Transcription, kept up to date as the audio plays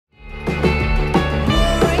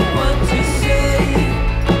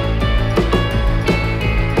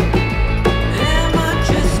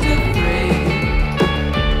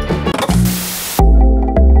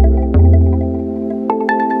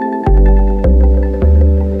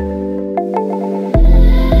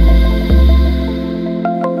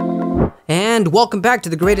and welcome back to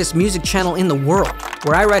the greatest music channel in the world,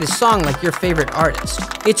 where I write a song like your favorite artist.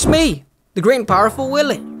 It's me, the great and powerful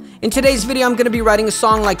Willie. In today's video, I'm going to be writing a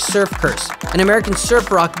song like Surf Curse, an American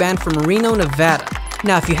surf rock band from Reno, Nevada.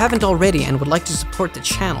 Now, if you haven't already and would like to support the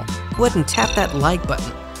channel, go ahead and tap that like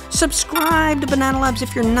button. Subscribe to Banana Labs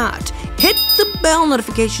if you're not. Hit the bell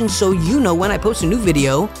notification so you know when I post a new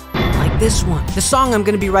video like this one. The song I'm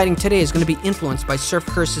going to be writing today is going to be influenced by Surf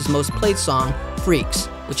Curse's most played song, Freaks,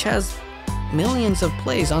 which has millions of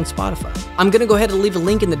plays on Spotify. I'm going to go ahead and leave a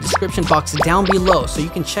link in the description box down below so you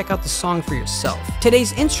can check out the song for yourself.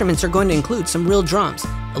 Today's instruments are going to include some real drums,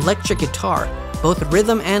 electric guitar, both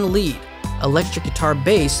rhythm and lead, electric guitar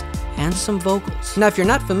bass, and some vocals. Now, if you're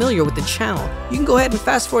not familiar with the channel, you can go ahead and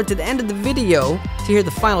fast forward to the end of the video to hear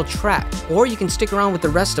the final track, or you can stick around with the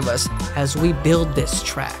rest of us as we build this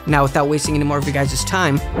track. Now, without wasting any more of you guys'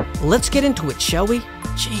 time, let's get into it, shall we?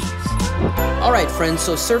 Jeez. Alright friends,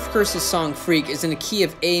 so Surf Curse's song Freak is in a key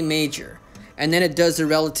of A major, and then it does a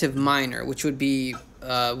relative minor, which would be,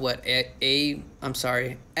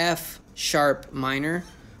 F sharp minor,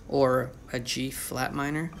 or a G flat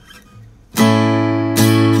minor.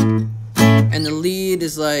 And the lead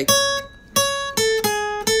is like,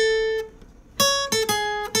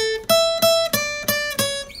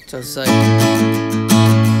 so it's like,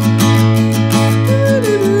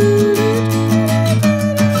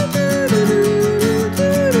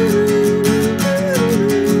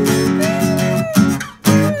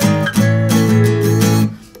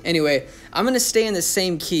 anyway, I'm gonna stay in the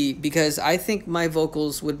same key because I think my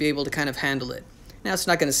vocals would be able to kind of handle it. Now, it's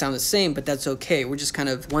not going to sound the same, but that's okay. We're just kind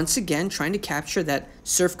of, once again, trying to capture that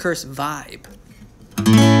Surf Curse vibe.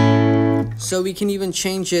 So we can even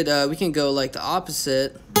change it, we can go like the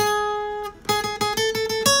opposite.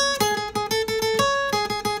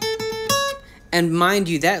 And mind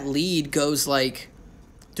you, that lead goes like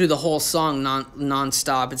through the whole song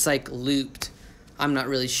non-stop. It's like looped. I'm not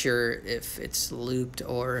really sure if it's looped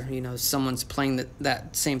or, you know, someone's playing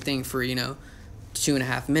that same thing for, you know,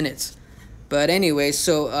 2.5 minutes. But anyway,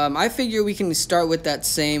 so I figure we can start with that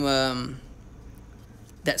same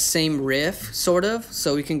riff, sort of.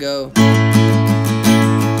 So we can go.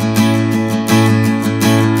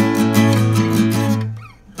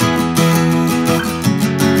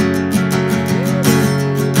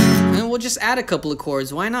 And we'll just add a couple of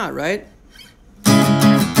chords. Why not, right?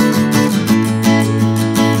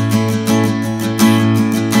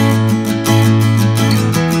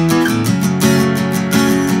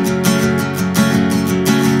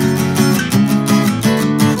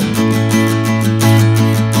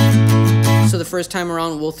 First time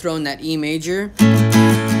around, we'll throw in that E major. And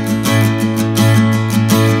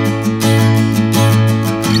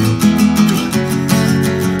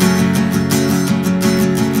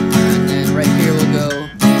then right here we'll go.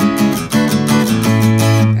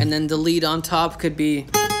 And then the lead on top could be.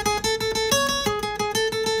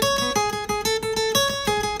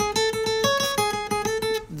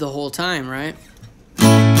 The whole time, right?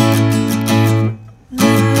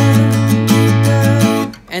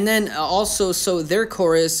 And then also, so their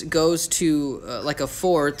chorus goes to like a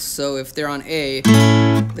fourth, so if they're on A,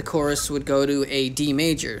 the chorus would go to a D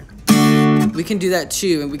major. We can do that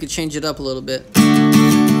too, and we could change it up a little bit.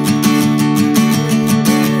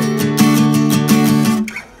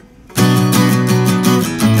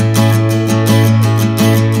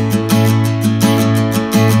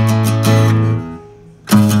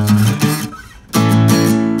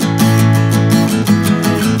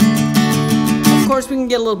 We can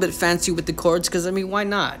get a little bit fancy with the chords because, I mean, why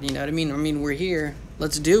not? You know what I mean? I mean, we're here.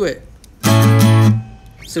 Let's do it.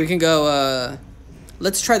 So we can go,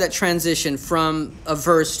 let's try that transition from a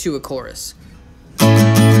verse to a chorus.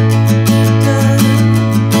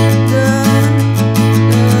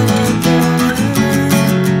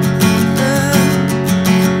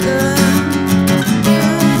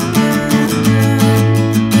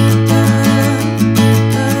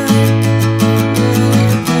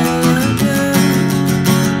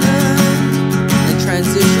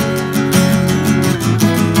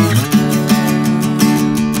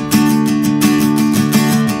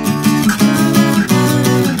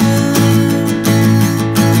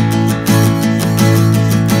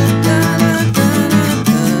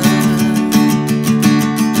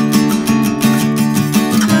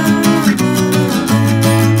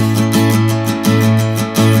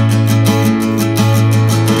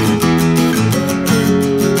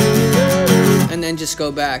 Just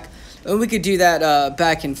go back, and we could do that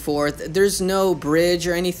back and forth. There's no bridge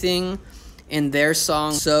or anything in their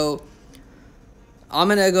song, so I'm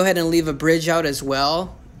gonna go ahead and leave a bridge out as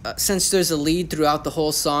well. since there's a lead throughout the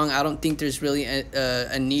whole song, I don't think there's really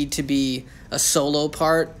a need to be a solo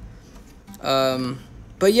part.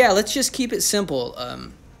 But yeah, let's just keep it simple.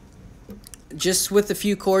 Just with a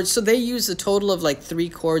few chords. So they use a total of like 3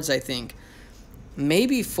 chords, I think.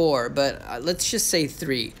 Maybe 4, but let's just say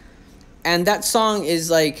 3. And that song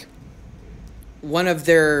is like one of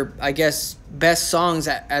their, I guess, best songs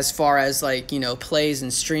as far as like, you know, plays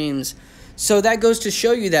and streams. So that goes to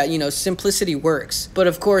show you that, you know, simplicity works. But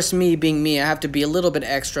of course, me being me, I have to be a little bit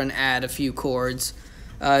extra and add a few chords.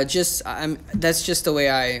 That's just the way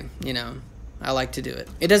I like to do it.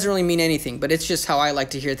 It doesn't really mean anything, but it's just how I like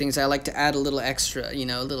to hear things. I like to add a little extra, you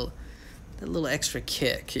know, a little extra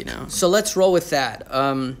kick, you know. So let's roll with that.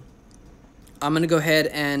 I'm gonna go ahead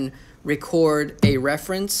and record a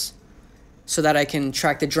reference so that I can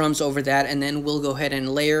track the drums over that, and then we'll go ahead and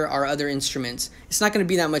layer our other instruments. It's not gonna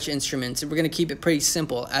be that much instruments. We're gonna keep it pretty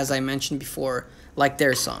simple, as I mentioned before, like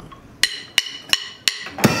their song.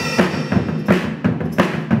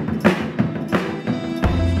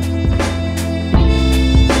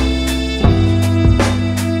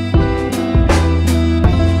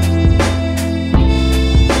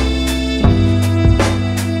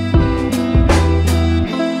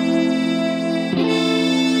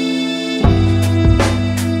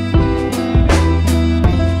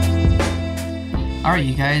 Alright,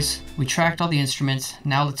 you guys, we tracked all the instruments.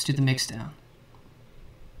 Now let's do the mix down.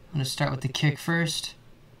 I'm going to start with the kick first.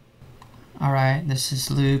 Alright, this is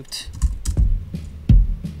looped.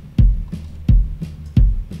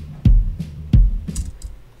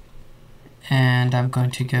 And I'm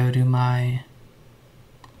going to go to my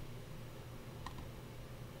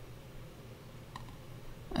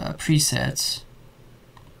presets.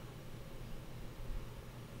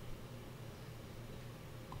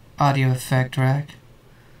 Audio effect rack.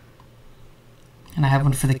 And I have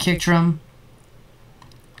one for the kick drum.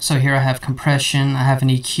 So here I have compression, I have an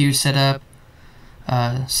EQ set up,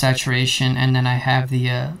 saturation, and then I have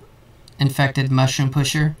the infected mushroom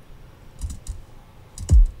pusher.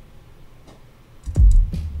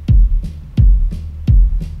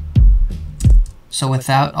 So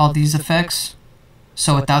without all these effects,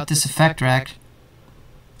 without this effect rack,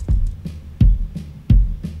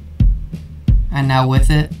 and now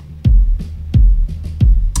with it,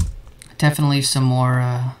 definitely some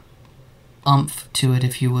more oomph to it,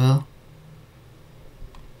 if you will.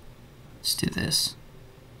 Let's do this.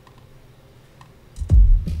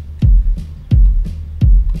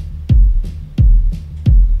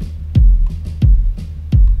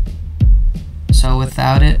 So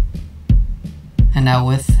without it, and now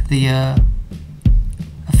with the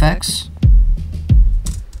effects.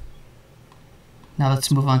 Now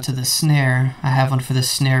let's move on to the snare. I have one for the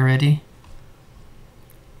snare ready.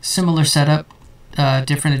 Similar setup,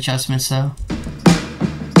 different adjustments though.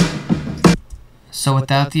 So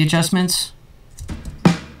without the adjustments,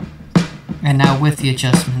 and now with the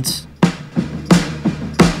adjustments.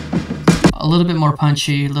 A little bit more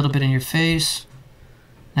punchy, a little bit in your face.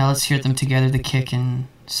 Now let's hear them together, the kick and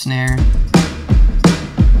snare.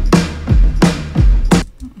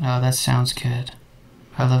 Oh, that sounds good.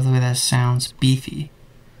 I love the way that sounds, beefy.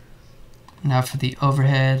 Now for the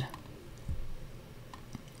overhead.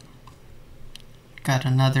 Got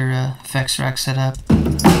another effects rack set up.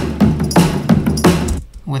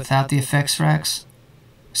 Without the effects racks.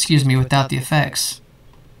 Excuse me, without the effects.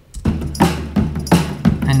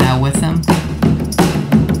 And now with them.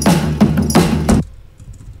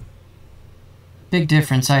 Big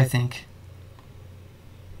difference, I think.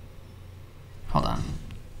 Hold on.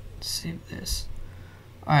 Save this.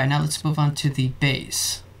 Alright, now let's move on to the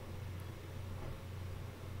bass.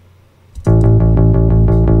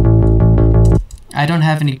 I don't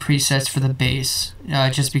have any presets for the bass,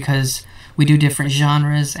 just because we do different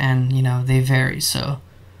genres and, you know, they vary, so I'm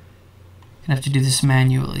gonna have to do this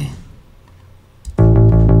manually.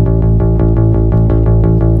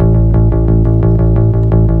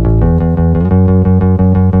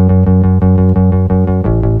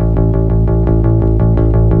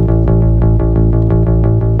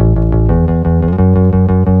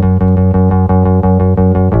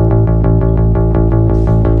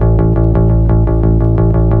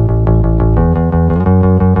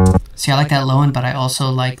 See, I like that low end, but I also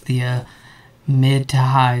like the mid to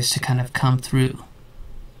highs to kind of come through.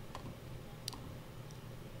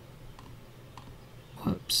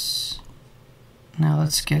 Whoops. Now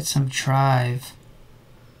let's get some drive.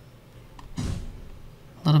 A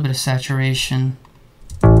little bit of saturation.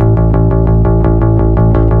 I'm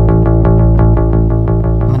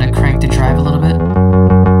gonna crank the drive a little bit.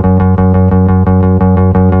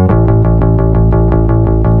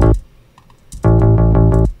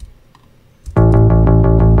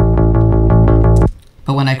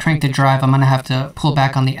 when I crank the drive, I'm going to have to pull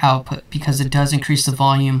back on the output because it does increase the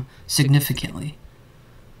volume significantly.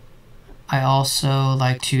 I also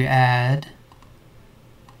like to add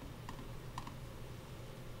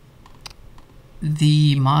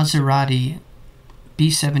the Maserati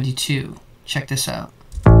B72. Check this out.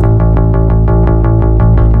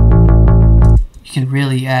 You can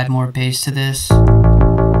really add more bass to this.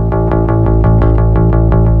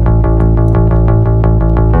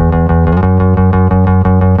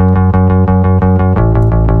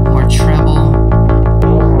 More treble.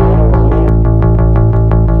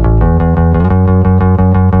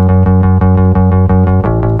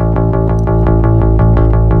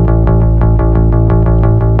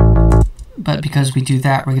 But because we do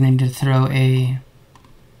that, we're going to need to throw a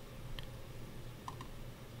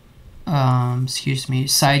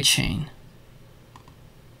sidechain,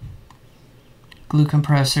 glue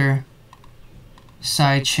compressor,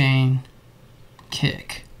 sidechain,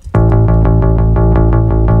 kick.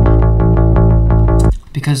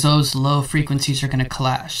 Because those low frequencies are going to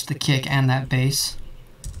clash, the kick and that bass.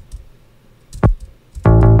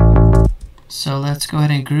 So let's go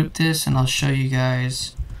ahead and group this, and I'll show you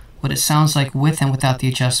guys what it sounds like with and without the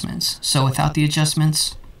adjustments. So without the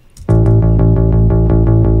adjustments,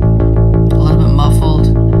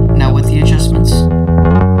 adjustments,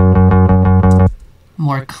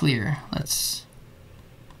 more clear. Let's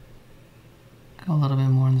go a little bit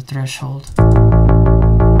more on the threshold.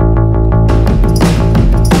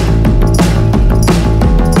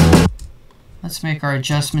 Let's make our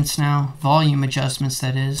adjustments now, volume adjustments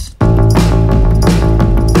that is.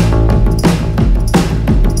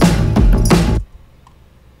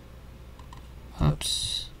 Oops.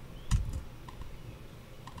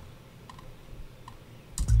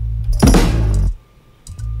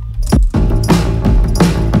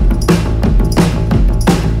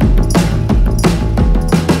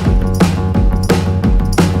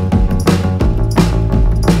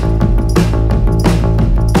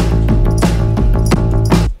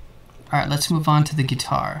 Alright, let's move on to the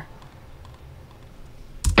guitar.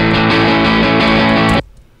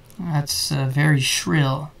 That's very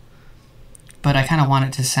shrill, but I kind of want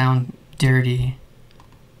it to sound dirty.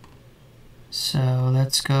 So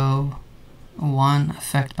let's go one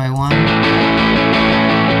effect by one.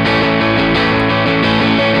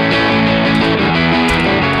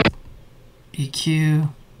 EQ.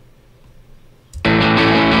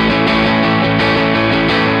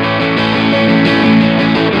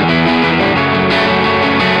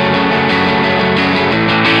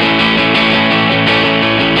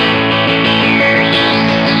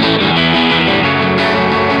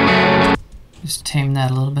 Just tame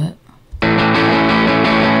that a little bit. I'm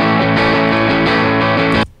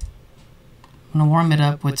going to warm it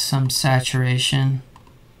up with some saturation.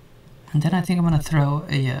 And then I think I'm going to throw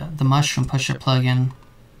the Mushroom Pusher plugin.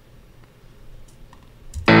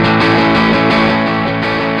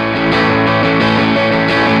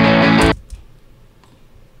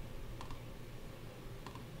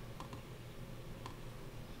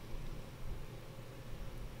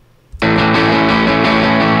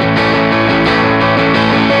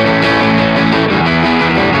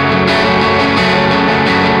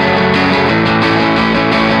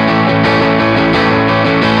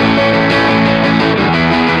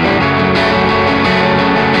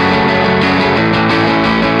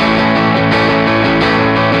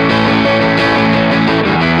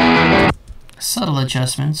 Subtle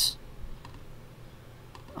adjustments.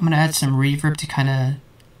 I'm going to add some reverb to kind of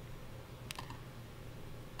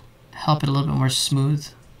help it a little bit more smooth.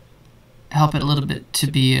 Help it a little bit to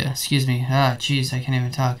be, excuse me, jeez, I can't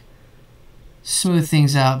even talk. Smooth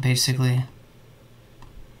things out, basically.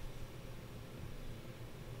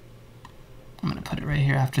 I'm going to put it right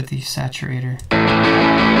here after the saturator.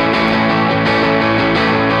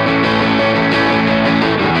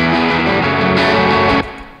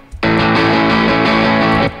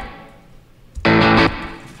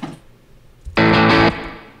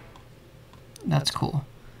 That's cool.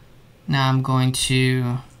 Now I'm going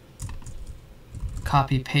to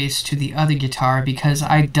copy paste to the other guitar because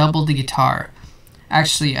I doubled the guitar.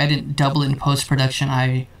 Actually, I didn't double it in post-production,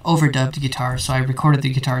 I overdubbed the guitar, so I recorded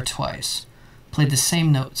the guitar twice. Played the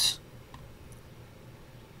same notes.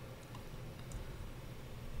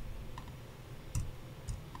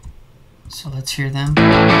 So let's hear them.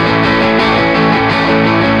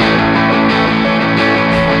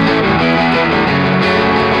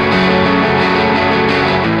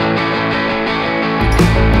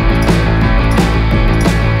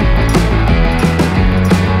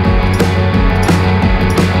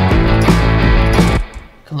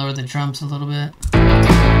 Can lower the drums a little bit.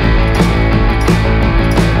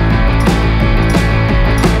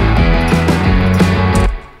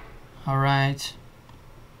 Alright.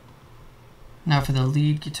 Now for the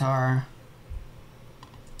lead guitar.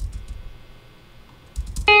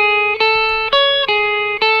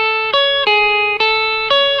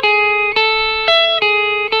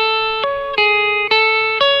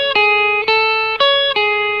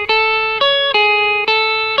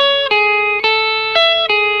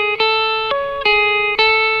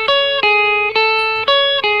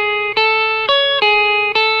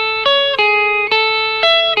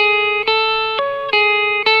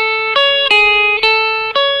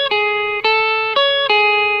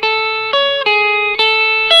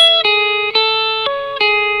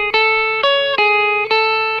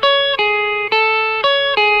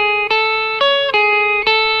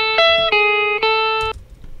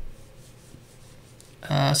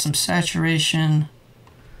 Some saturation,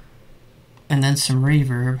 and then some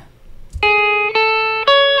reverb.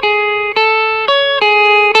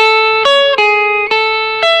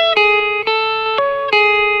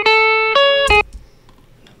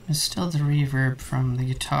 It's still the reverb from the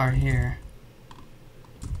guitar here.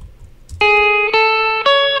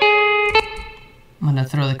 I'm gonna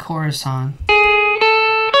throw the chorus on.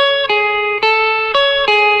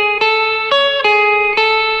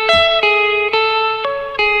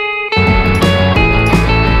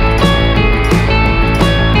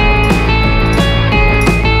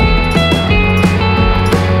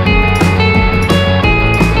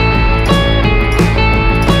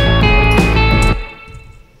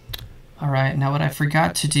 Now what I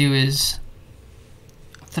forgot to do is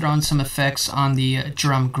throw in some effects on the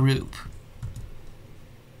drum group.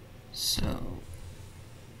 So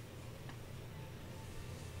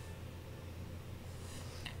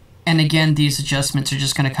and again, these adjustments are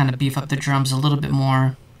just going to kind of beef up the drums a little bit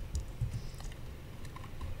more.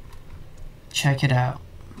 Check it out.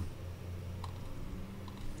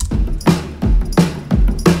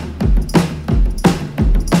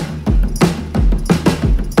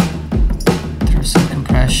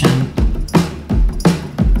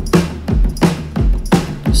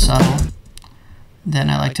 Subtle. Then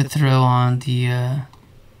I like to throw on the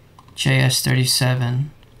JS37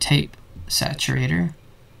 tape saturator.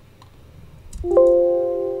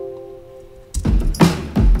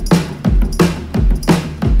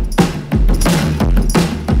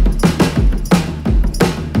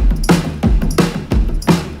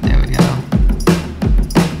 There we go.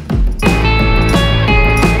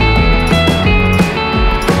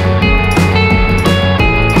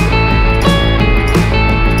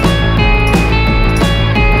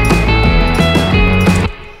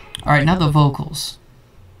 Alright, now the vocals.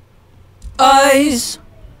 Eyes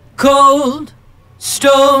cold,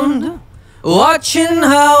 stoned, watching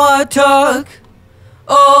how I talk,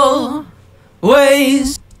 always.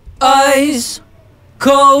 Eyes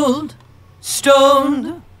cold,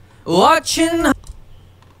 stoned, watching.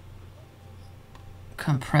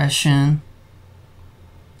 Compression.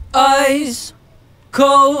 Eyes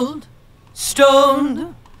cold,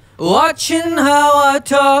 stoned, watching how I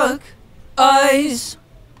talk, eyes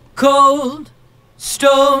cold,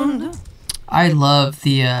 stoned. I love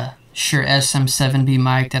the Shure SM7B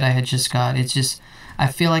mic that I had just got. It's just, I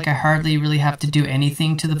feel like I hardly really have to do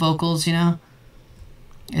anything to the vocals, you know?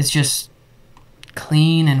 It's just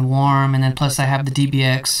clean and warm, and then plus I have the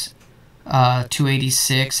DBX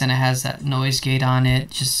 286 and it has that noise gate on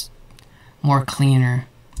it, just more cleaner.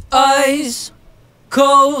 Eyes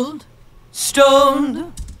cold,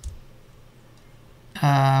 stoned.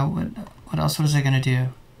 What else was I gonna do?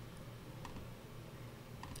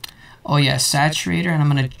 Oh yeah, saturator, and I'm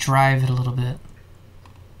gonna drive it a little bit.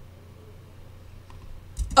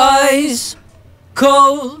 Eyes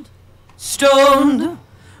cold, stoned,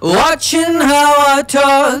 watching how I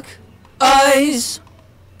talk. Eyes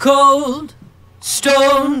cold,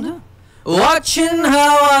 stoned, watching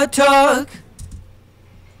how I talk.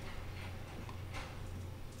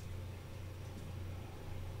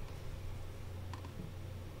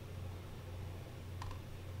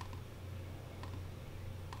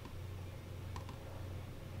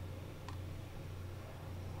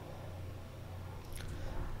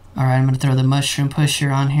 Alright, I'm gonna throw the mushroom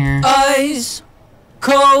pusher on here. Eyes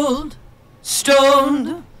cold,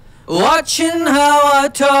 stoned, watching how I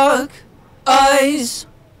talk. Eyes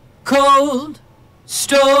cold,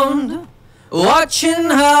 stoned, watching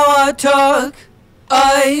how I talk.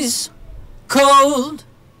 Eyes cold,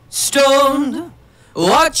 stoned,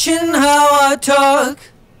 watching how I talk.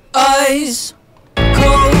 Eyes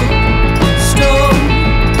cold, stoned,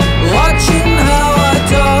 watching how I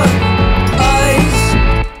talk.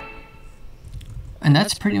 And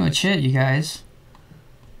that's pretty much it, you guys.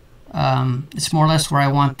 It's more or less where I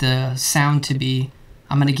want the sound to be.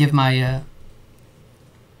 I'm going to give my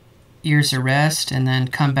ears a rest and then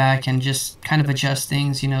come back and just kind of adjust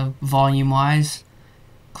things, you know, volume-wise.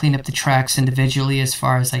 Clean up the tracks individually as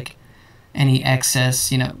far as like any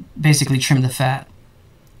excess, you know, basically trim the fat.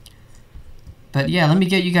 But yeah, let me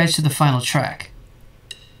get you guys to the final track.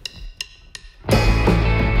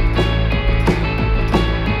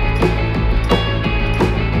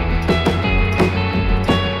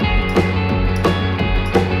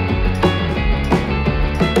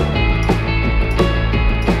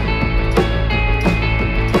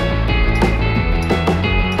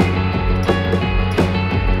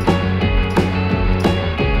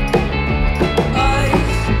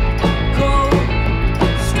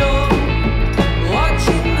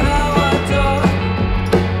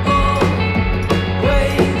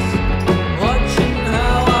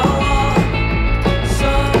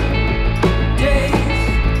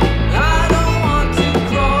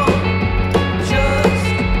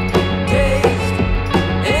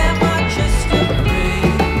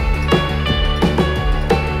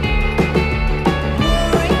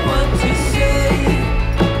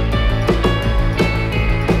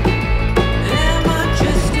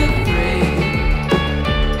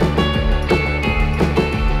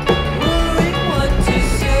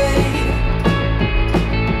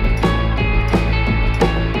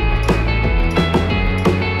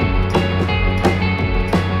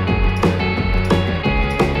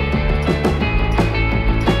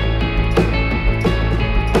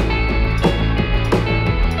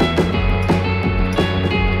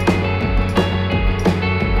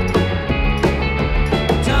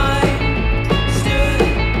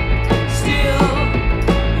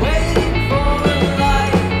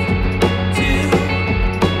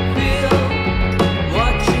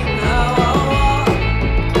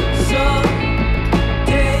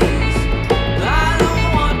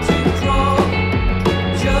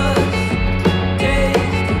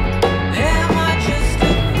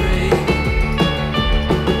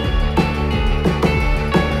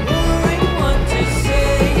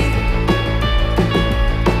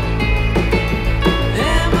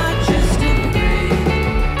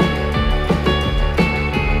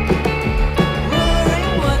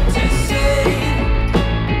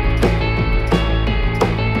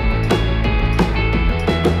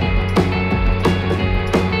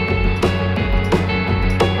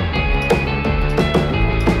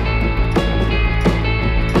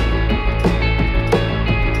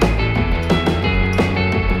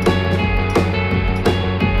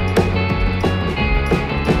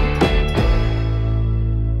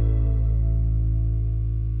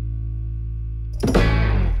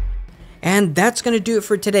 And that's gonna do it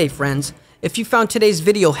for today, friends. If you found today's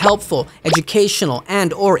video helpful, educational,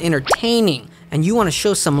 and or entertaining, and you want to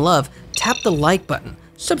show some love, tap the like button.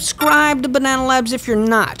 Subscribe to Banana Labs if you're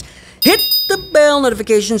not. Hit the bell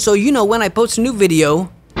notification so you know when I post a new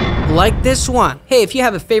video like this one. Hey, if you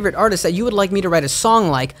have a favorite artist that you would like me to write a song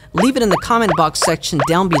like, leave it in the comment box section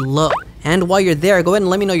down below. And while you're there, go ahead and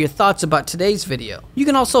let me know your thoughts about today's video. You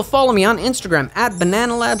can also follow me on Instagram at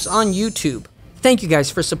Banana Labs on YouTube. Thank you guys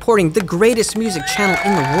for supporting the greatest music channel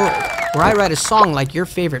in the world, where I write a song like your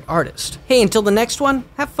favorite artist. Hey, until the next one,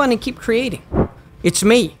 have fun and keep creating. It's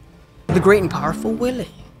me, the great and powerful Willie.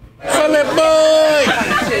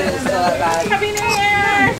 Happy New Year!